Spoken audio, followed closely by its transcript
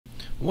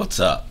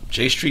What's up?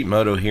 J Street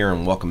Moto here,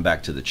 and welcome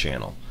back to the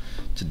channel.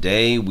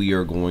 Today we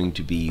are going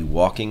to be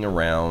walking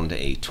around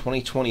a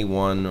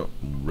 2021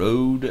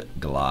 Road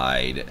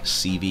Glide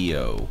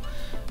CVO.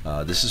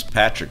 This is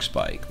Patrick's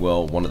bike,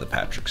 well, one of the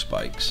Patrick's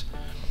bikes,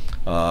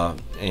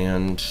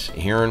 and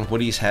hearing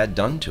what he's had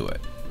done to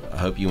it. I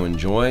hope you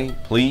enjoy.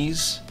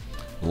 Please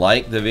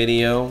like the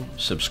video,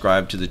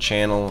 subscribe to the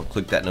channel,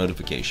 click that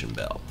notification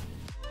bell.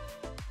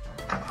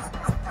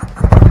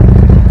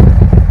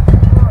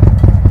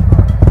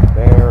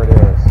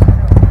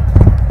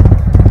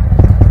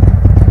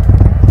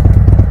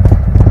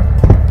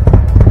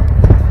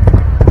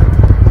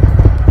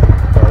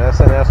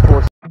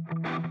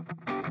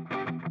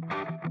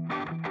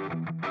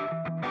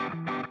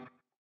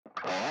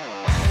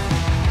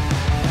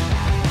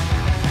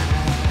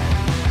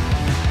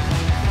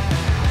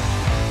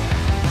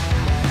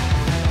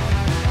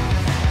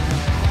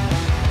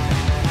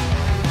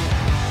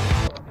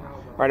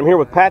 All right, I'm here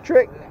with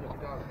Patrick.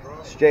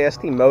 It's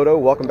JST Moto.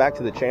 Welcome back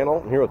to the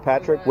channel. I'm here with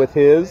Patrick with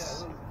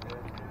his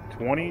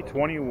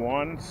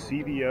 2021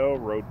 CVO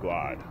Road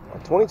Glide.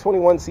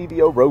 2021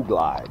 CVO Road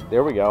Glide.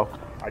 There we go.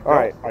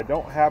 I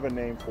don't have a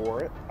name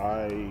for it.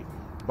 I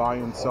buy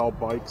and sell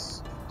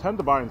bikes. Tend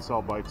to buy and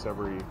sell bikes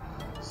every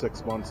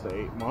 6 months to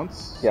 8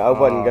 months. Yeah, I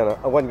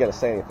wasn't gonna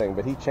say anything,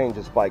 but he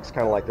changes bikes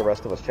kind of like the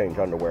rest of us change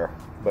underwear.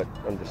 But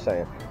I'm just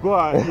saying.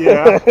 But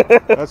yeah,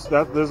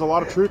 there's a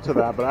lot of truth to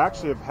that. But I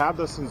actually have had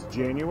this since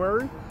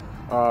January,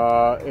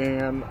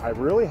 and I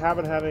really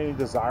haven't had any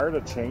desire to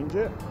change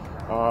it.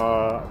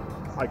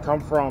 I come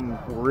from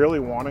really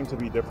wanting to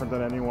be different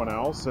than anyone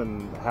else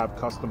and have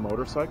custom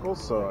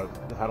motorcycles. So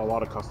I've had a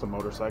lot of custom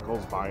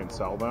motorcycles, buy and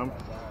sell them,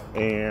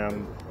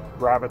 and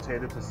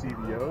gravitated to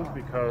CVOs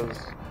because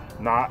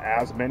not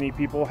as many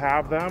people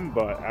have them,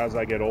 but as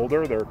I get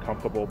older, they're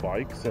comfortable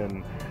bikes,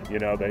 and you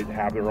know, they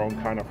have their own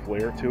kind of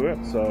flair to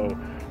it. So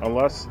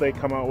unless they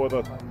come out with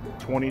a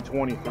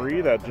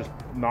 2023 that just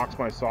knocks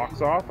my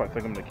socks off, I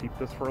think I'm going to keep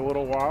this for a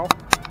little while,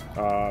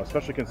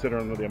 especially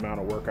considering the amount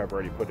of work I've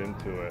already put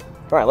into it.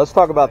 All right, let's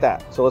talk about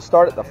that. So let's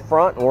start at the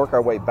front and work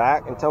our way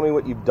back, and tell me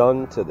what you've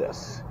done to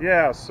this.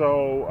 Yeah,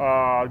 so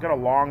I got a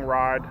long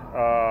ride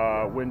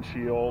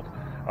windshield.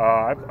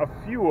 A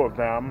few of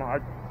them. I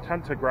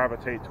tend to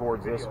gravitate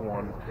towards this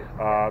one.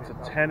 It's a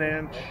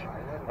 10-inch.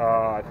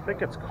 I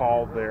think it's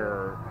called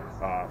their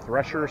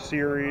Thresher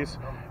series,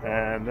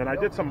 and then I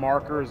did some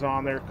markers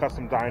on there,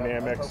 custom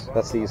dynamics.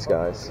 That's these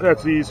guys.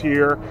 That's these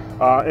here,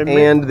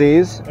 and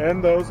these,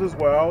 and those as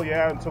well.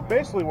 Yeah, and so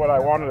basically what I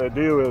wanted to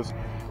do is,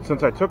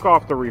 since I took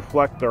off the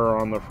reflector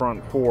on the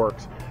front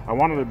forks, I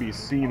wanted to be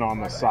seen on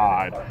the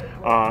side,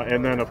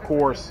 and then of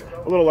course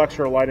a little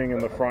extra lighting in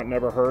the front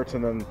never hurts.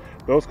 And then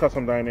those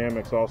custom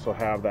dynamics also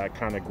have that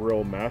kind of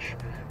grill mesh,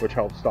 which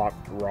helps stop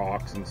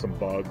rocks and some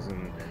bugs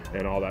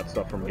and all that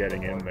stuff from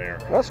getting in there.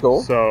 That's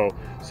cool. So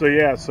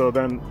yeah, so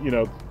then, you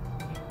know,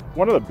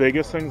 one of the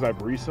biggest things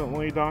I've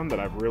recently done that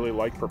I've really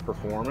liked for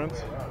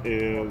performance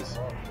is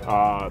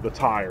the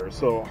tires.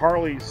 So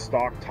Harley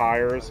stock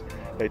tires,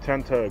 they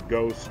tend to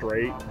go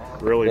straight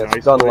really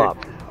nicely. Dunlop.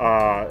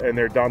 And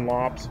they're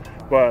Dunlops.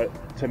 But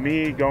to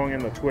me, going in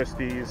the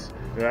twisties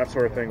and that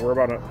sort of thing, we're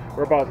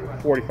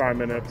about 45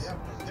 minutes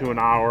to an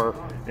hour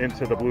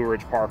into the Blue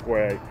Ridge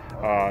Parkway,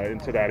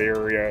 into that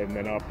area, and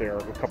then up there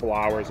a couple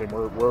hours, and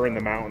we're in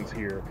the mountains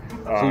here.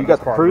 So you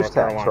got the Cruise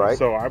Tech, right?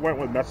 So I went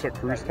with Mesa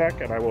Cruise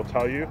Tech, and I will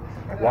tell you,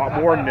 a lot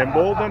more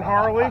nimble than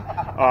Harley.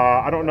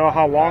 I don't know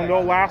how long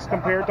they'll last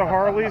compared to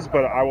Harley's,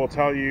 but I will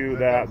tell you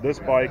that this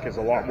bike is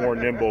a lot more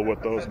nimble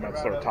with those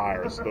Mesa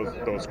tires,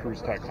 those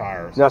Cruise Tech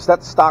tires. Now, is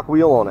that the stock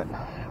wheel on it?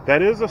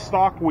 That is a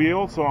stock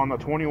wheel, so on the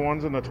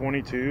 21s and the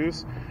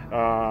 22s.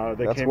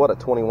 That's what, a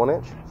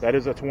 21-inch? That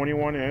is a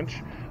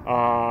 21-inch,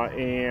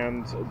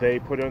 and they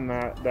put in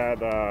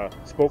that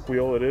spoke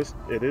wheel. It is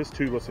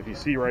tubeless. If you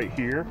see right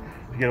here,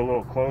 if you get a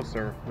little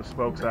closer, the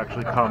spokes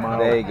actually come out.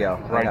 There you go.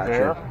 Right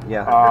there. You.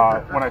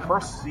 Yeah. When I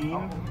first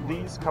seen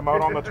these come out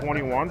on the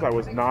 21s, I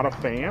was not a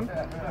fan.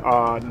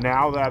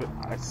 Now that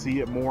I see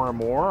it more and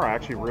more, I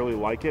actually really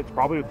like it. It's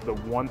probably the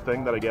one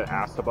thing that I get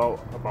asked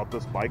about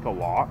this bike a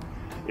lot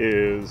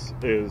is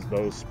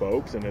those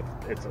spokes, and if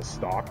it's a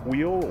stock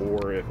wheel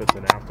or if it's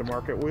an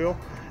aftermarket wheel,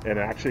 and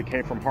it actually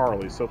came from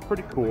Harley, so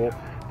pretty cool.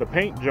 The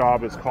paint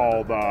job is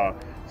called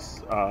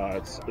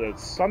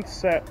it's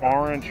Sunset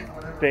Orange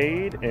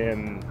Fade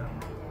and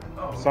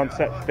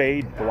Sunset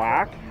Fade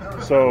Black.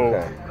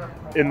 So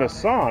in the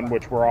sun,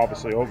 which we're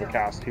obviously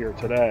overcast here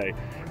today,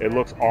 it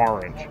looks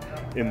orange.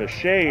 In the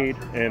shade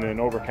and in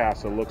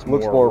overcast, it looks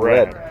more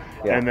red.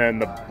 Yeah. And then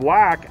the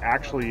black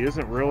actually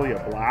isn't really a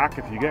black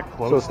if you get close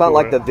to it. So it's not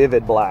like the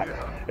vivid black.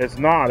 It's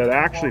not. It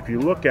actually, if you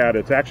look at it,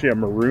 it's actually a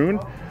maroon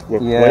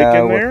with flake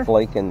in there. With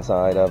flake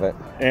inside of it.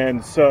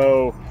 And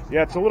so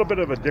Yeah, it's a little bit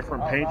of a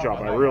different paint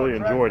job. I really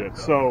enjoyed it.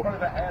 So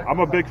I'm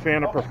a big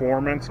fan of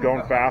performance,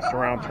 going fast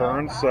around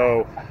turns.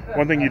 So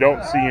one thing you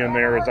don't see in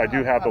there is I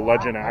do have the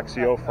Legend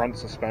Axio front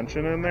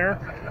suspension in there.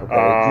 Okay.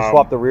 Did you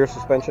swap the rear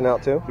suspension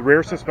out too? The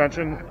rear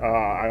suspension,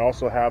 I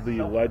also have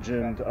the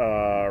Legend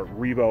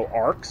Revo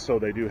Arcs, so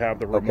they do have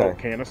the remote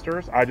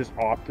canisters. I just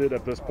opted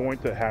at this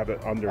point to have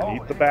it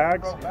underneath the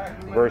bags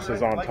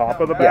versus on top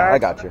of the bags. Yeah, I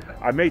got you.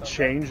 I may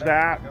change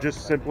that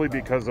just simply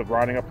because of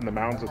riding up in the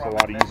mountains. It's a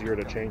lot easier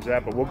to change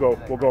that, but we'll go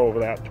over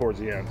that towards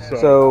the end.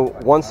 So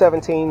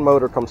 117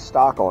 motor comes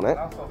stock on it.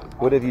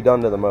 What have you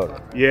done to the motor?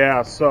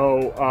 Yeah,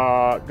 so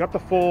got the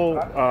full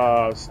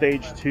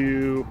stage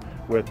 2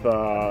 with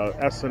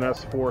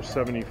S&S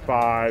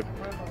 475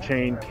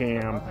 chain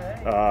cam,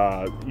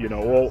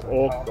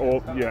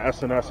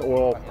 S&S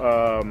oil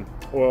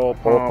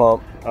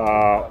pump,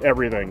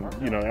 everything,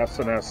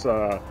 S&S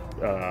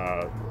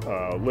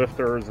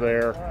lifters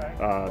there,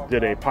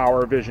 did a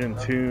Power Vision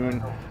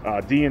tune,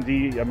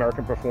 D&D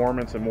American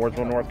Performance in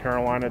Mooresville, North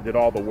Carolina did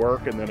all the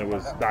work, and then it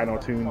was dyno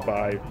tuned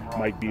by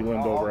Mike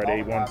Beeland over at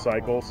A1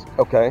 Cycles.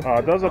 Okay.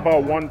 Does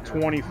about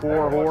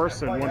 124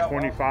 horse and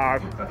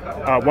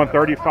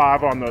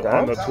 135 on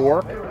the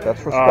torque.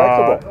 That's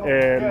respectable.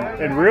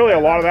 And really a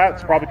lot of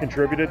that's probably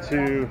contributed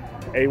to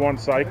A1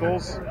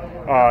 Cycles,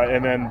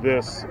 and then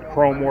this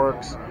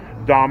Chromeworks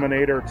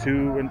Dominator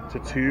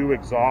 2-into-2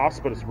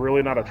 exhaust, but it's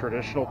really not a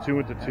traditional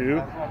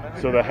 2-into-2.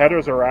 So the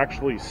headers are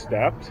actually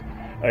stepped,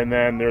 and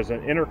then there's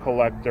an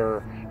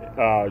intercollector,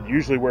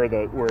 usually where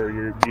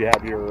you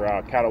have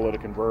your catalytic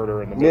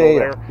converter in the middle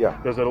there. Yeah.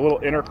 There's a little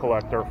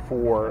intercollector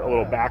for a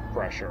little back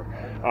pressure,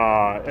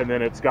 and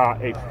then it's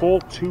got a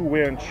full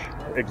 2-inch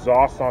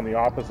exhaust on the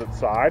opposite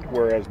side,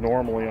 whereas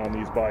normally on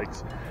these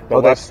bikes,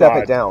 they step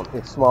it down.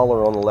 It's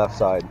smaller on the left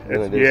side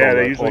than it is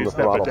they usually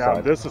step it down.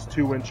 side. This is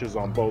 2 inches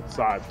on both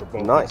sides for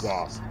both Nice.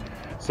 exhausts.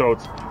 So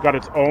it's got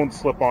its own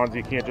slip-ons.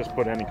 You can't just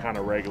put any kind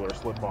of regular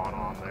slip-on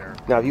on there.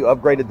 Now, have you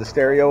upgraded the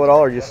stereo at all,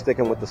 or are you just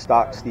sticking with the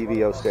stock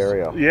CVO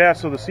stereo? Yeah,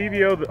 so the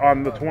CVO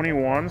on the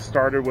 21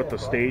 started with the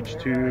Stage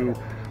 2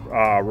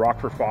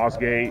 Rockford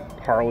Fosgate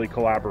Harley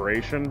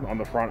collaboration on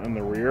the front and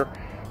the rear.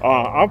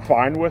 I'm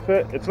fine with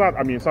it. It's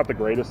not the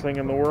greatest thing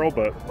in the world,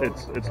 but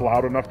it's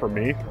loud enough for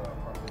me.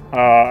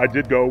 I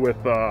did go with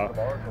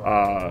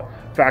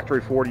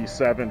factory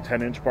 47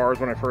 10-inch bars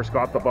when I first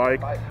got the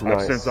bike. Nice.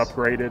 I've since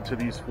upgraded to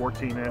these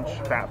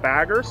 14-inch fat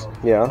baggers.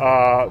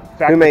 Yeah.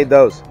 Who made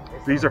those?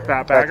 These are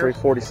fat Factory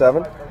baggers.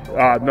 47?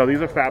 No,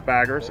 these are fat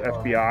baggers,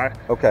 FBI.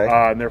 Okay.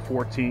 And they're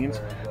 14s.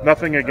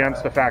 Nothing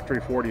against the factory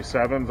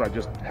 47s. I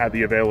just had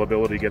the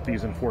availability to get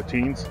these in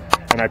 14s,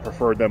 and I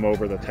preferred them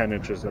over the 10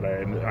 inches that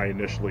I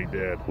initially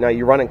did. Now,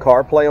 you running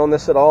CarPlay on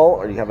this at all,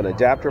 or do you have an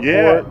adapter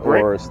for it?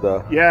 Great. Or is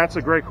the... Yeah, that's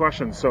a great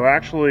question. So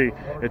actually,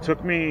 it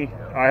took me,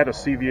 I had a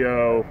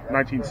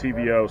 19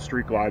 CVO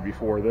Street Glide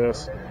before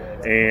this,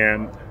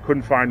 and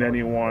couldn't find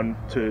anyone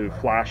to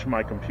flash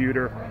my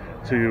computer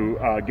to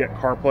get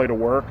CarPlay to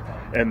work,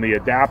 and the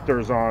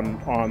adapters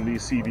on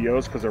these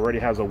CVOs, because it already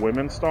has a WIM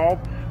installed,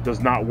 does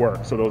not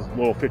work. So those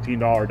little $15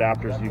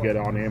 adapters you get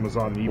on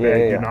Amazon and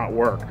eBay do not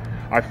work.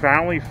 I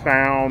finally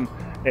found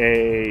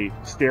a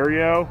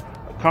stereo,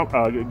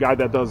 a guy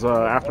that does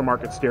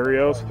aftermarket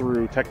stereos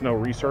through Techno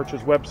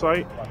Research's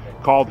website.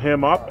 Called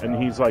him up,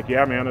 and he's like,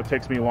 yeah man, it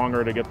takes me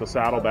longer to get the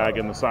saddlebag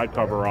and the side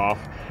cover off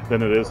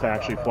than it is to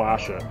actually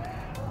flash it.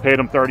 Paid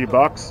him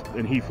 $30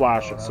 and he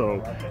flashed it.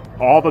 So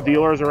all the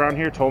dealers around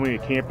here told me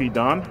it can't be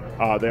done.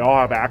 They all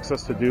have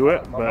access to do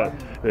it, but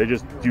they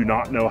just do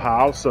not know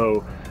how.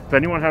 So if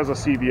anyone has a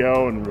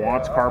CVO and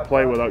wants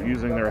CarPlay without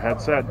using their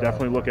headset,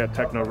 definitely look at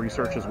Techno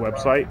Research's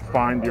website,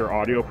 find your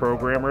audio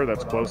programmer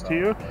that's close to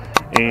you,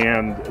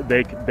 and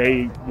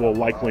they will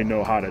likely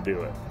know how to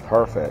do it.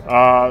 Perfect.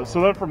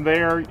 So then from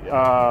there,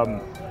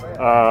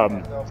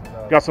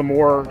 got some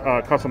more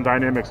custom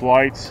dynamics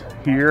lights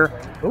here.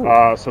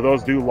 So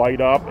those do light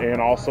up and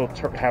also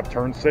have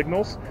turn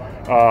signals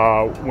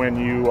when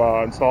you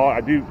install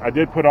it. I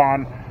did put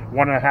on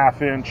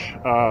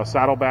 1.5-inch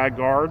saddlebag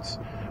guards.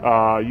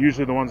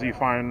 Usually the ones that you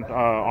find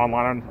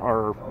online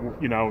are,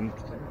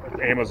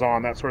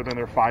 Amazon, that sort of thing.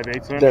 They're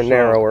 5/8 inch. They're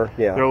narrower,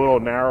 yeah. They're a little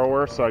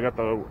narrower, so I got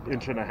the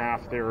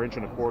 1.5 there,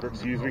 1.25 inch,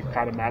 excuse me,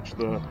 kind of match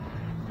the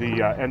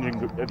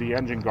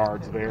engine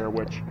guards there,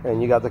 which...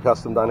 And you got the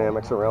custom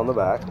dynamics around the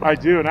back. I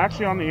do, and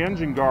actually on the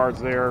engine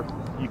guards there,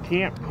 you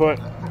can't put,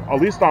 at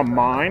least on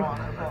mine,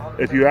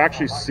 if you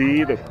actually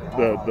see the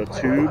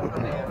tube,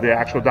 the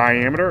actual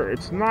diameter,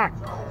 it's not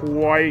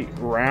quite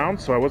round,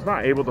 so I was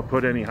not able to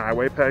put any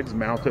highway pegs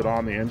mounted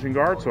on the engine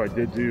guard, so I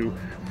did do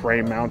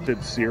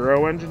frame-mounted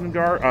Zero engine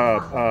guard,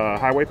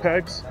 highway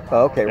pegs.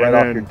 Oh, okay, right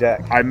off your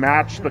deck. I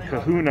matched the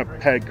Kahuna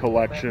peg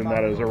collection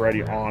that is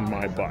already on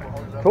my bike.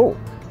 Cool.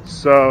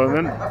 So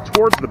then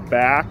towards the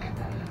back,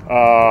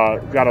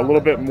 got a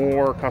little bit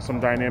more custom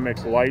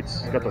dynamics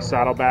lights. Got the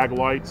saddlebag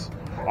lights,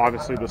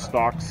 obviously the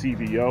stock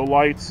CVO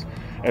lights,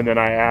 and then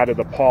I added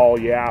the Paul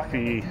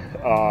Yaffe,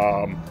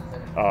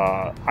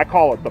 I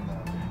call it the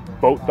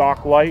boat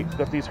dock light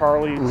that these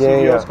Harley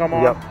CVOs come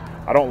on.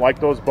 I don't like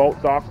those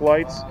boat dock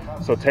lights,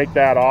 so take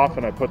that off,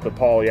 and I put the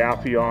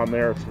polyaphy on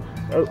there.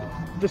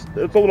 It's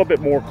a little bit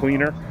more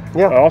cleaner.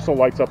 Yeah. It also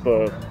lights up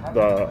the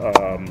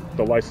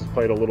license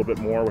plate a little bit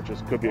more, which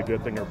could be a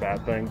good thing or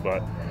bad thing.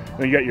 But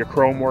then you got your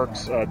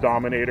Chromeworks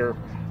Dominator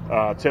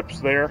tips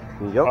there.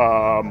 Yep.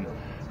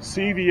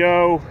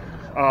 CVO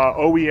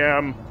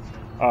OEM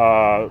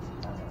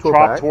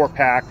tour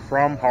pack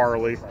from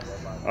Harley.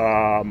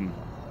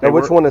 Now,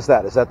 which one is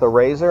that? Is that the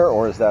Razor,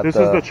 or is that This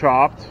is the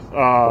chopped.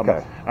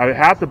 Okay. I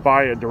had to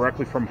buy it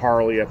directly from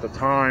Harley. At the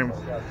time,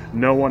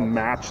 no one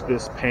matched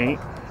this paint.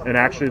 And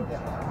actually,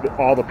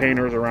 all the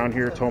painters around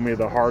here told me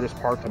the hardest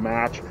part to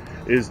match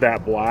is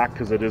that black,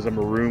 because it is a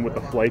maroon with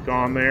the flake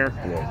on there.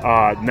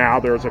 Yeah. Now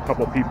there's a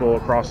couple people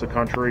across the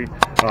country,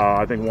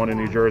 I think one in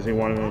New Jersey,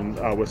 one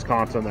in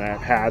Wisconsin, that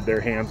have had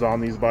their hands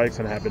on these bikes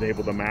and have been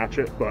able to match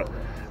it. But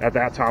at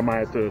that time, I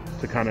had to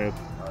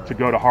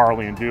go to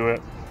Harley and do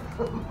it.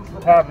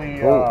 Have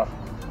the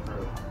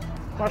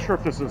not sure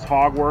if this is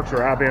Hogworks or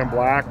Aban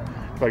Black,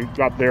 but I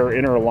got their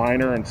inner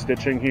liner and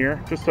stitching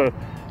here just to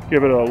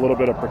give it a little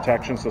bit of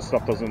protection so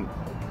stuff doesn't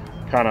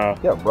kind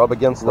of rub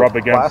against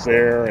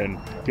there and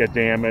get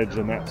damaged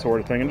and that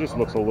sort of thing. It just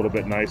looks a little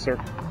bit nicer.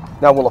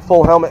 Now, will a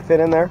full helmet fit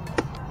in there?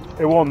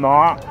 It will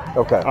not.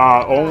 Okay.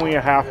 Only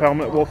a half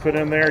helmet will fit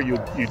in there. You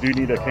do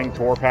need a King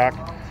Tour pack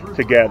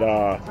to get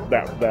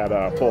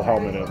that full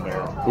helmet in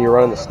there. You're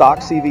running the stock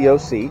CVO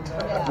seat.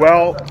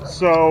 Well,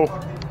 so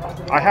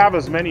I have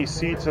as many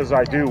seats as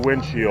I do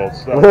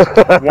windshields.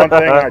 That's one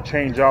thing I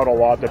change out a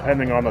lot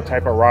depending on the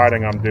type of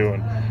riding I'm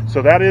doing.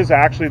 So that is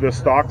actually the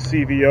stock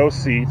CVO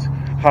seat.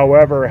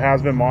 However, it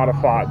has been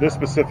modified. This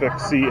specific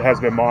seat has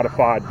been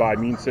modified by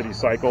Mean City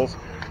Cycles.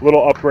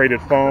 Little upgraded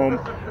foam.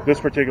 This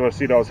particular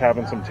seat, I was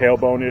having some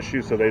tailbone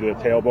issues, so they did a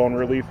tailbone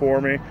relief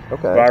for me.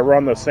 Okay. But I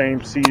run the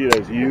same seat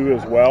as you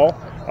as well.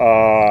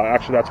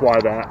 Actually, that's why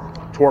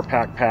that Tour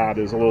Pack pad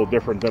is a little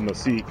different than the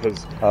seat,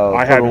 because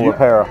I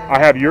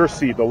have your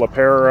seat, the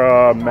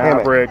Lepera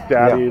Maverick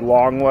Daddy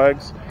long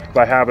legs,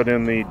 but I have it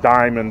in the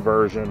diamond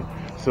version,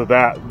 so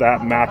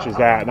that matches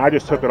that. And I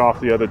just took it off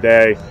the other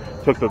day,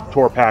 took the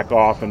Tour Pack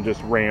off, and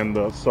just ran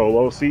the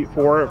solo seat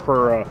for it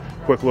for a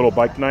quick little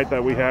bike night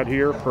that we had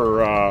here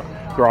for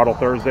Throttle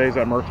Thursdays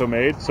at Murto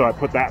Made. So I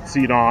put that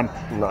seat on,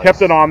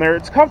 kept it on there.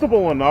 It's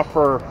comfortable enough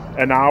for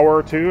an hour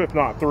or two, if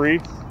not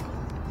 3,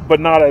 but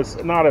not as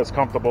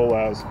comfortable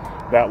as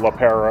that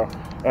Lepera.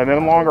 And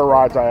then longer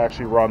rides, I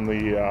actually run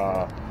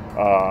the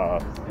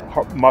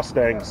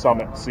Mustang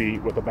Summit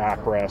seat with a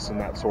backrest and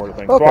that sort of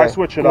thing. Okay. So I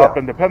switch it up,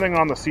 and depending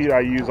on the seat I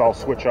use, I'll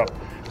switch up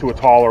to a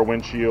taller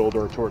windshield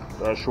or to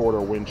a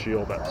shorter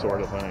windshield, that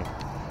sort of thing.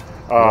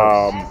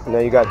 Now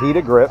you got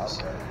heated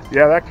grips.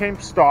 Yeah, that came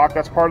stock.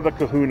 That's part of the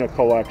Kahuna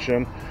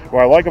collection.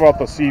 What I like about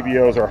the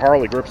CVOs or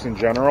Harley grips in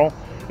general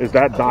is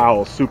that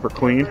dial is super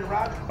clean. It's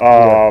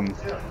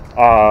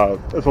a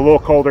little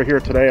colder here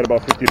today at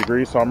about 50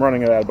 degrees, so I'm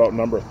running it at about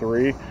number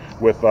 3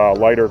 with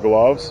lighter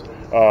gloves.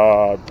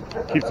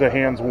 Keeps the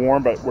hands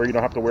warm, but where you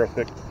don't have to wear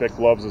thick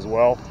gloves as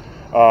well.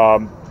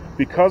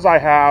 Because I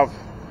have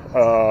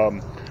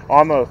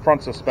on the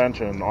front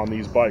suspension on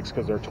these bikes,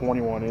 because they're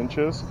 21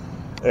 inches,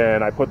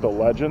 and I put the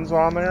Legends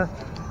on there,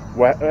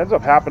 what ends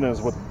up happening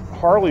is with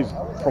Harley's,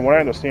 from what I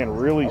understand,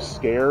 really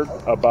scared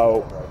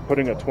about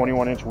putting a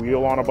 21-inch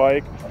wheel on a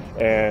bike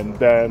and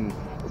then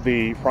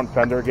the front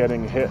fender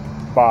getting hit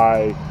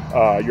by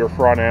your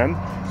front end.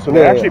 So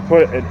they actually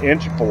put an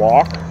inch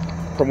block,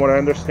 from what I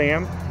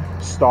understand,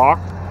 stock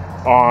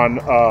on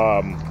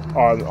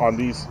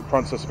these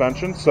front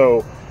suspensions.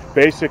 So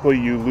basically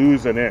you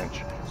lose an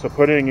inch. So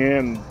putting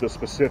in the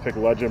specific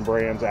Legend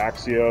brands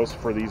Axios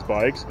for these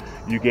bikes,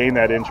 you gain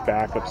that inch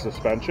back of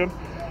suspension.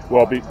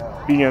 Well,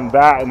 being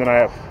that, and then I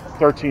have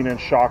 13-inch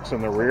shocks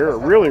in the rear, it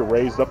really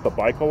raised up the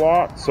bike a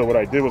lot. So what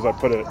I did was I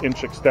put an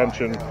inch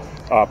extension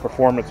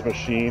Performance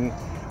Machine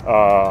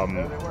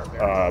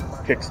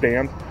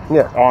kickstand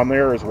on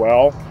there as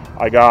well.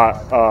 I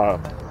got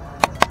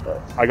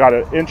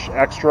an inch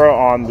extra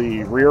on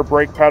the rear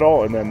brake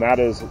pedal, and then that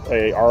is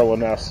a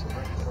Arlen-S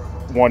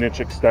 1-inch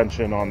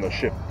extension on the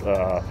shift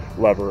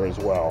lever as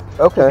well.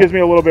 Okay. It gives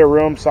me a little bit of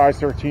room, size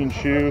 13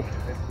 shoe,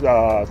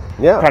 kind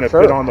of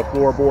fit on the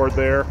floorboard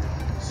there.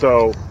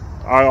 So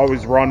I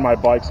always run my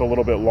bikes a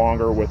little bit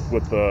longer with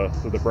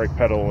the brake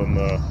pedal and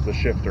the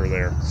shifter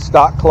there.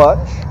 Stock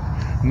clutch?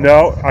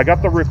 No, I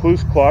got the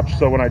Recluse clutch.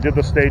 So when I did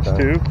the Stage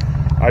 2,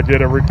 I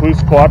did a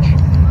Recluse clutch.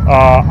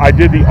 I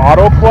did the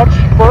auto clutch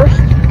first,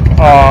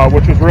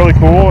 which was really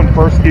cool. In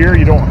first gear,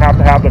 you don't have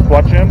to have the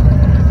clutch in.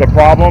 The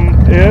problem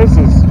is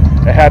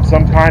it had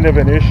some kind of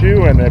an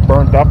issue and it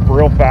burnt up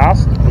real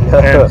fast.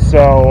 And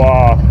so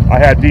I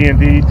had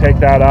D&D take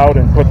that out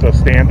and put the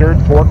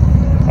standard torque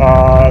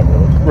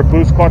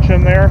Recluse clutch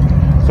in there.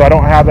 So I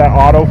don't have that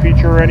auto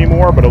feature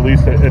anymore, but at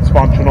least it's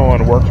functional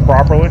and works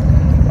properly.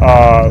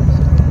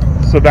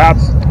 So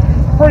that's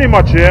pretty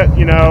much it,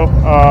 you know.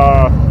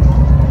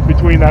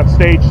 Between that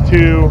Stage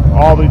 2,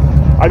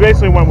 I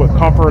basically went with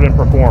comfort and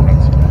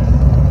performance.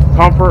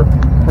 Comfort,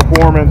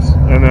 performance,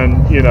 and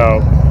then, you know,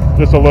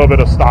 just a little bit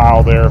of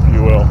style there, if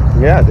you will.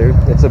 Yeah, dude,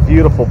 it's a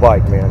beautiful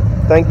bike,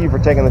 man. Thank you for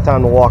taking the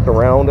time to walk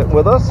around it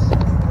with us.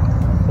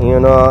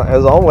 And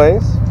as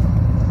always,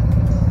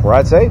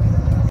 ride safe.